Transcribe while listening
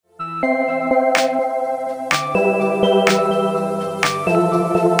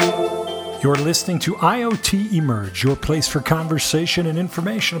You're listening to IoT Emerge, your place for conversation and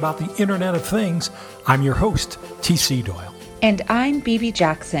information about the Internet of Things. I'm your host, T.C. Doyle. And I'm Bibi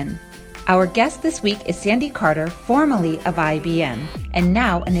Jackson. Our guest this week is Sandy Carter, formerly of IBM, and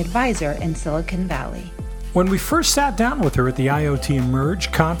now an advisor in Silicon Valley. When we first sat down with her at the IoT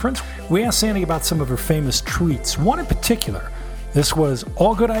Emerge conference, we asked Sandy about some of her famous tweets. One in particular. This was,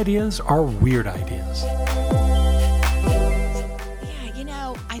 "All good ideas are weird ideas."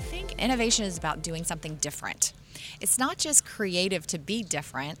 Innovation is about doing something different. It's not just creative to be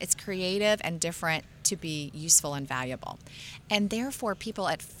different, it's creative and different to be useful and valuable. And therefore, people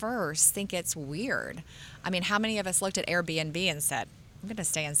at first think it's weird. I mean, how many of us looked at Airbnb and said, I'm going to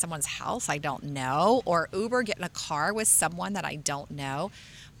stay in someone's house I don't know, or Uber, get in a car with someone that I don't know?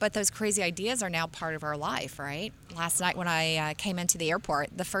 But those crazy ideas are now part of our life, right? Last night when I came into the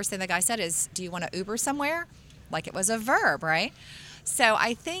airport, the first thing the guy said is, do you want to Uber somewhere? Like it was a verb, right? So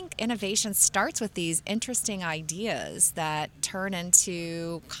I think innovation starts with these interesting ideas that turn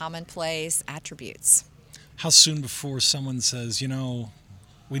into commonplace attributes. How soon before someone says,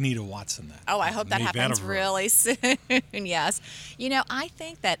 we need a Watson that? Oh, I hope that happens really soon. Yes. I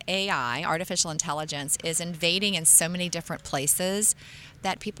think that AI, artificial intelligence, is invading in so many different places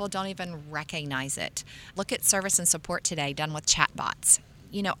that people don't even recognize it. Look at service and support today done with chatbots.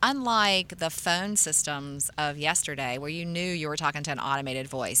 Unlike the phone systems of yesterday where you knew you were talking to an automated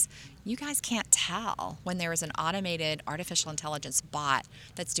voice, you guys can't tell when there is an automated artificial intelligence bot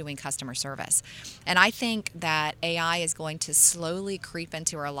that's doing customer service. And I think that AI is going to slowly creep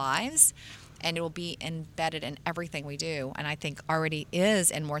into our lives, and it will be embedded in everything we do, and I think already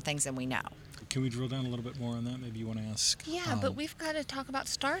is in more things than we know. Can we drill down a little bit more on that? Maybe you want to ask. Yeah, but we've got to talk about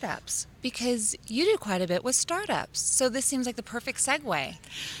startups because you do quite a bit with startups. So this seems like the perfect segue.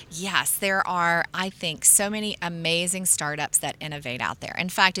 Yes, there are, I think, so many amazing startups that innovate out there. In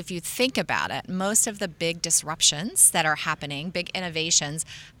fact, if you think about it, most of the big disruptions that are happening, big innovations,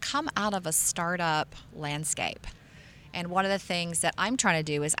 come out of a startup landscape. And one of the things that I'm trying to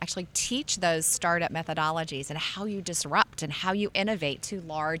do is actually teach those startup methodologies and how you disrupt and how you innovate to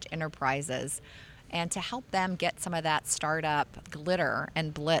large enterprises and to help them get some of that startup glitter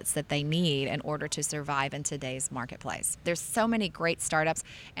and blitz that they need in order to survive in today's marketplace. There's so many great startups,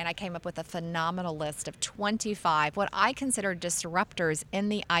 and I came up with a phenomenal list of 25 what I consider disruptors in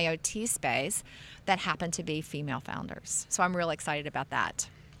the IoT space that happen to be female founders. So I'm real excited about that.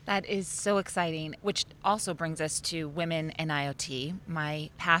 That is so exciting, which also brings us to women in IoT,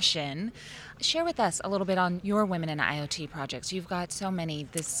 my passion. Share with us a little bit on your women in IoT projects. You've got so many.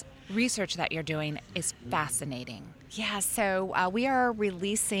 This research that you're doing is fascinating. Yeah, so we are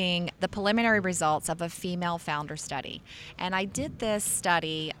releasing the preliminary results of a female founder study. And I did this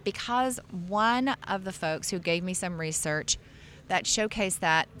study because one of the folks who gave me some research that showcased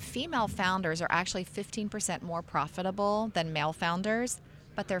that female founders are actually 15% more profitable than male founders,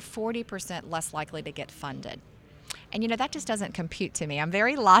 but they're 40% less likely to get funded. And that just doesn't compute to me. I'm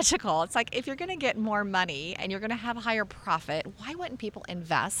very logical. It's like, if you're going to get more money and you're going to have a higher profit, why wouldn't people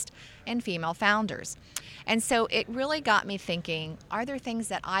invest in female founders? And so it really got me thinking, are there things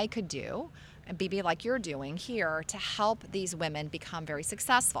that I could do, and Bibi, like you're doing here, to help these women become very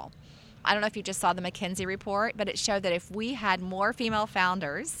successful? I don't know if you just saw the McKinsey report, but it showed that if we had more female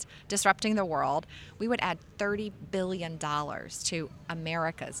founders disrupting the world, we would add $30 billion to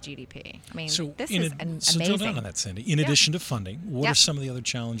America's GDP. I mean, this is amazing. So drill down on that, Sandy. In addition to funding, what are some of the other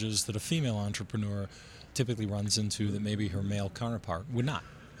challenges that a female entrepreneur typically runs into that maybe her male counterpart would not?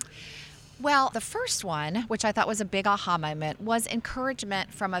 Well, the first one, which I thought was a big aha moment, was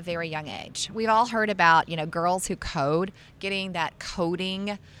encouragement from a very young age. We've all heard about, girls who code, getting that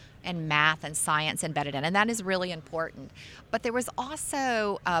coding and math and science embedded in, and that is really important. But there was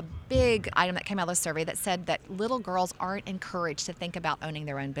also a big item that came out of the survey that said that little girls aren't encouraged to think about owning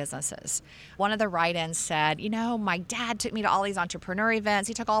their own businesses. One of the write-ins said, my dad took me to all these entrepreneur events,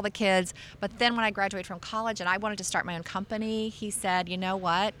 he took all the kids, but then when I graduated from college and I wanted to start my own company, he said, you know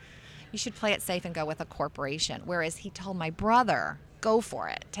what, you should play it safe and go with a corporation. Whereas he told my brother, go for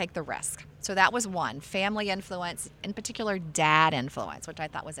it, take the risk. So that was one, family influence, in particular dad influence, which I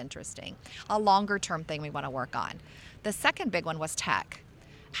thought was interesting. A longer term thing we want to work on. The second big one was tech.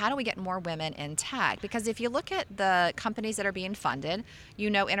 How do we get more women in tech? Because if you look at the companies that are being funded,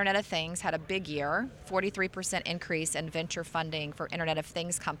 Internet of Things had a big year, 43% increase in venture funding for Internet of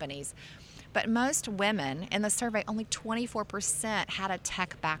Things companies. But most women in the survey, only 24% had a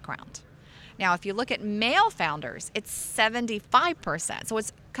tech background. Now, if you look at male founders, it's 75%. So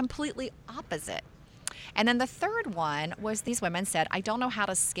it's completely opposite. And then the third one was these women said, I don't know how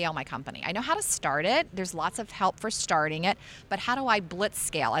to scale my company. I know how to start it. There's lots of help for starting it. But how do I blitz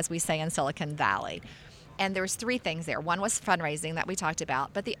scale, as we say in Silicon Valley? And there was 3 things there. One was fundraising that we talked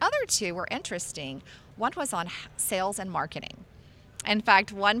about. But the other 2 were interesting. One was on sales and marketing. In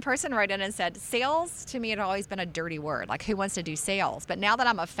fact, one person wrote in and said, sales to me had always been a dirty word. Like, who wants to do sales? But now that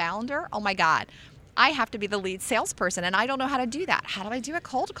I'm a founder, oh my God, I have to be the lead salesperson, and I don't know how to do that. How do I do a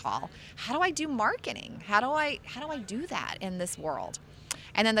cold call? How do I do marketing? How do I do that in this world?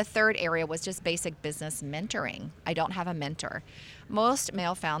 And then the third area was just basic business mentoring. I don't have a mentor. Most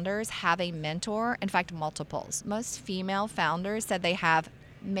male founders have a mentor, in fact, multiples. Most female founders said they have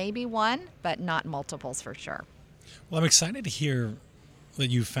maybe one, but not multiples for sure. Well, I'm excited to hear that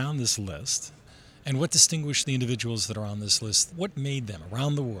you found this list. And what distinguished the individuals that are on this list? What made them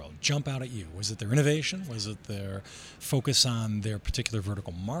around the world jump out at you? Was it their innovation? Was it their focus on their particular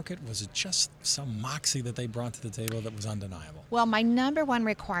vertical market? Was it just some moxie that they brought to the table that was undeniable? Well, my number one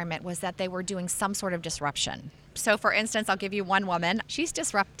requirement was that they were doing some sort of disruption. So for instance, I'll give you one woman. She's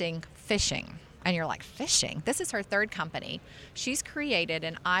disrupting fishing. And you're like, fishing? This is her third company. She's created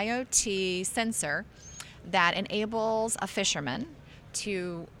an IoT sensor that enables a fisherman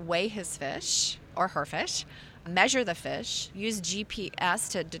to weigh his fish or her fish, measure the fish, use GPS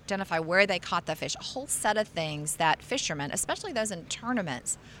to identify where they caught the fish, a whole set of things that fishermen, especially those in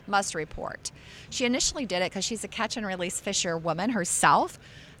tournaments, must report. She initially did it because she's a catch and release fisher woman herself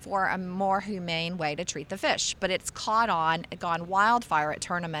for a more humane way to treat the fish. But it's gone wildfire at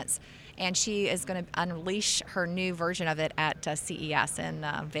tournaments, and she is going to unleash her new version of it at CES in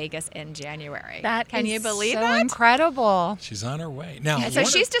Vegas in January. Can you believe so that? Incredible. She's on her way. Now, So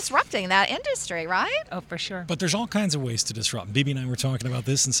she's disrupting that industry, right? Oh, for sure. But there's all kinds of ways to disrupt. Bibi and I were talking about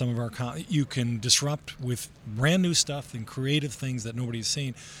this in some of our you can disrupt with brand new stuff and creative things that nobody's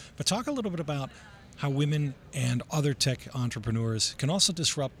seen. But talk a little bit about how women and other tech entrepreneurs can also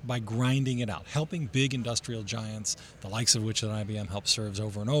disrupt by grinding it out, helping big industrial giants, the likes of which that IBM helps serves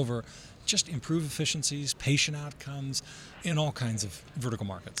over and over, just improve efficiencies, patient outcomes in all kinds of vertical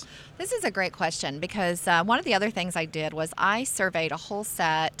markets. This is a great question because one of the other things I did was I surveyed a whole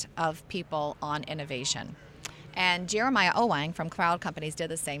set of people on innovation. And Jeremiah Owang from Crowd Companies did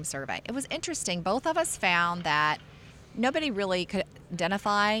the same survey. It was interesting. Both of us found that nobody really could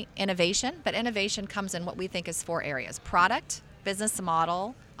identify innovation, but innovation comes in what we think is 4 areas: product, business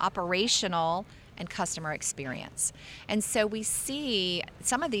model, operational, and customer experience. And so we see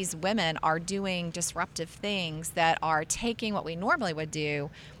some of these women are doing disruptive things that are taking what we normally would do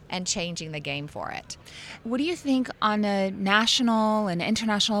and changing the game for it. What do you think on a national and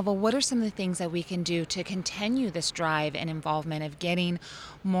international level? What are some of the things that we can do to continue this drive and involvement of getting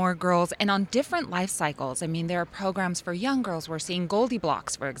more girls and on different life cycles? I mean, there are programs for young girls. We're seeing Goldie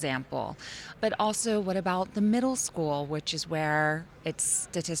Blocks, for example. But also, what about the middle school, which is where it's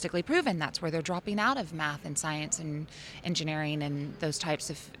statistically proven that's where they're dropping out of math and science and engineering and those types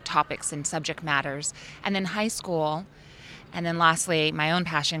of topics and subject matters. And then high school. And then lastly, my own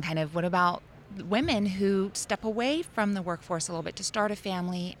passion, kind of what about women who step away from the workforce a little bit to start a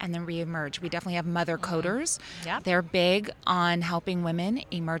family and then reemerge? We definitely have mother coders. Yep. They're big on helping women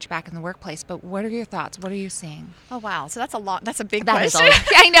emerge back in the workplace. But what are your thoughts? What are you seeing? Oh, wow. So that's a big That is question.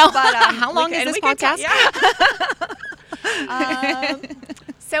 I know. But, how long is this podcast?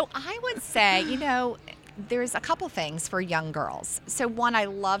 So I would say, there's a couple things for young girls. So one, I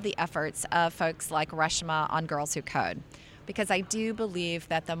love the efforts of folks like Reshma on Girls Who Code, because I do believe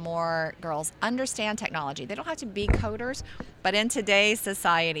that the more girls understand technology, they don't have to be coders, but in today's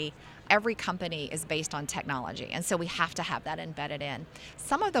society, every company is based on technology, and so we have to have that embedded in.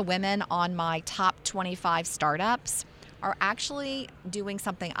 Some of the women on my top 25 startups are actually doing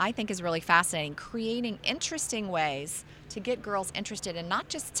something I think is really fascinating, creating interesting ways to get girls interested in not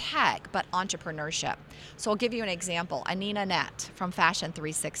just tech, but entrepreneurship. So I'll give you an example. Anina Net from Fashion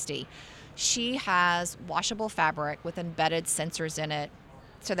 360. She has washable fabric with embedded sensors in it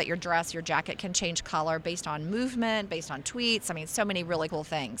so that your dress, your jacket can change color based on movement, based on tweets. I mean, so many really cool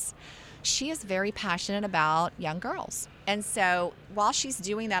things. She is very passionate about young girls. And so while she's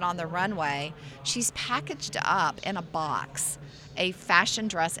doing that on the runway, she's packaged up in a box a fashion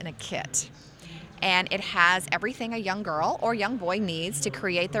dress in a kit. And it has everything a young girl or young boy needs to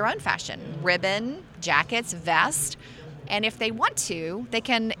create their own fashion: ribbon, jackets, vest. And if they want to, they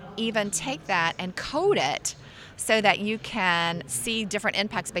can even take that and code it so that you can see different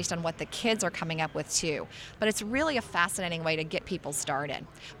impacts based on what the kids are coming up with too. But it's really a fascinating way to get people started.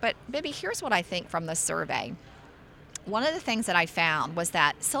 But Bibi, here's what I think from the survey. One of the things that I found was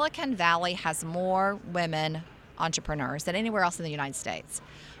that Silicon Valley has more women entrepreneurs than anywhere else in the United States.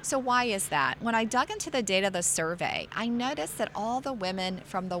 So why is that? When I dug into the data of the survey, I noticed that all the women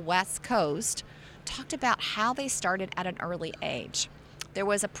from the West Coast talked about how they started at an early age. There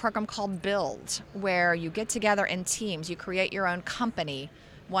was a program called Build, where you get together in teams, you create your own company.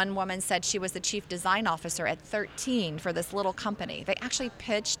 One woman said she was the chief design officer at 13 for this little company. They actually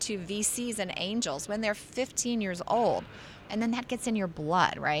pitched to VCs and angels when they're 15 years old. And then that gets in your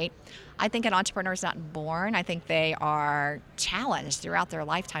blood, right? I think an entrepreneur is not born. I think they are challenged throughout their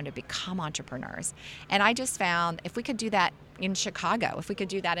lifetime to become entrepreneurs. And I just found if we could do that in Chicago, if we could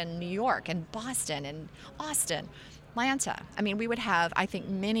do that in New York and Boston and Austin, Atlanta, I mean, we would have, I think,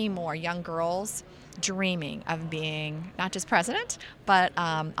 many more young girls dreaming of being not just president, but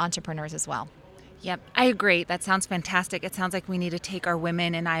entrepreneurs as well. Yep, I agree. That sounds fantastic. It sounds like we need to take our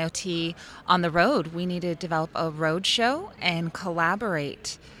women in IoT on the road. We need to develop a road show and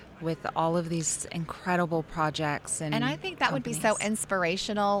collaborate with all of these incredible projects and I think that would be so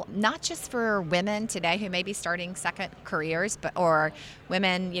inspirational, not just for women today who may be starting second careers, but or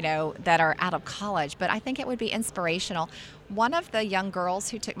women, that are out of college, but I think it would be inspirational. One of the young girls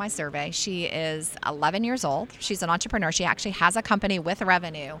who took my survey, she is 11 years old. She's an entrepreneur. She actually has a company with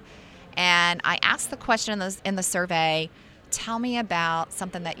revenue. And I asked the question in the survey, tell me about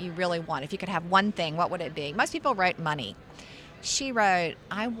something that you really want. If you could have one thing, what would it be? Most people wrote money. She wrote,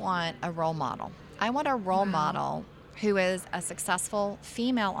 I want a role model. I want a role model who is a successful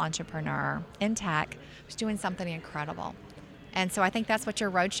female entrepreneur in tech who's doing something incredible. And so I think that's what your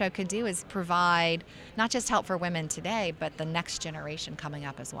roadshow could do, is provide not just help for women today, but the next generation coming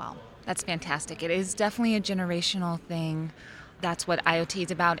up as well. That's fantastic. It is definitely a generational thing. That's what IoT is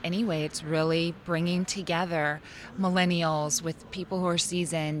about anyway. It's really bringing together millennials with people who are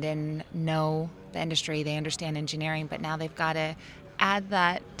seasoned and know the industry. They understand engineering, but now they've got to add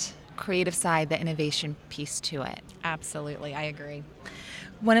that creative side, the innovation piece to it. Absolutely, I agree.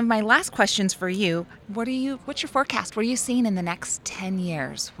 One of my last questions for you, what's your forecast? What are you seeing in the next 10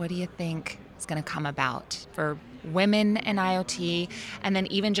 years? What do you think is going to come about for women in IoT, and then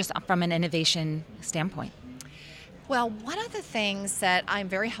even just from an innovation standpoint? Well, one of the things that I'm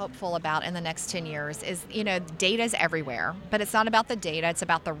very hopeful about in the next 10 years is, data is everywhere, but it's not about the data, it's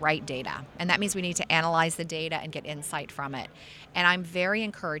about the right data. And that means we need to analyze the data and get insight from it. And I'm very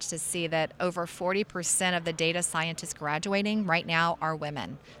encouraged to see that over 40% of the data scientists graduating right now are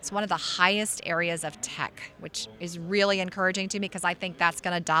women. It's one of the highest areas of tech, which is really encouraging to me because I think that's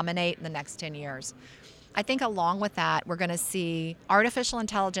going to dominate in the next 10 years. I think along with that, we're going to see artificial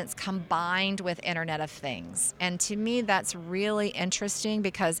intelligence combined with Internet of Things. And to me, that's really interesting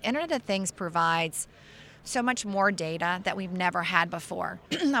because Internet of Things provides so much more data that we've never had before.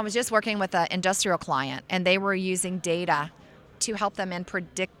 I was just working with an industrial client, and they were using data to help them in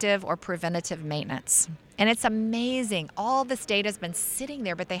predictive or preventative maintenance. And it's amazing. All this data has been sitting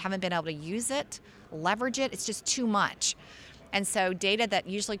there, but they haven't been able to use it, leverage it. It's just too much. And so data that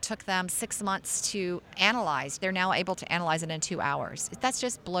usually took them 6 months to analyze, they're now able to analyze it in 2 hours. That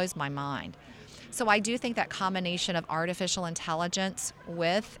just blows my mind. So I do think that combination of artificial intelligence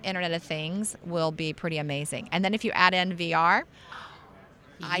with Internet of Things will be pretty amazing. And then if you add in VR,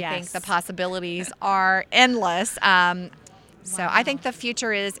 I think the possibilities are endless. So I think the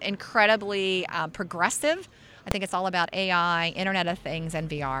future is incredibly progressive. I think it's all about AI, Internet of Things, and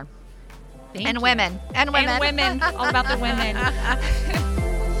VR. And women. All about the women.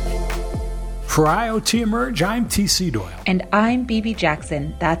 For IoT Emerge, I'm T.C. Doyle. And I'm Bibi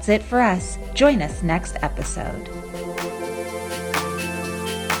Jackson. That's it for us. Join us next episode.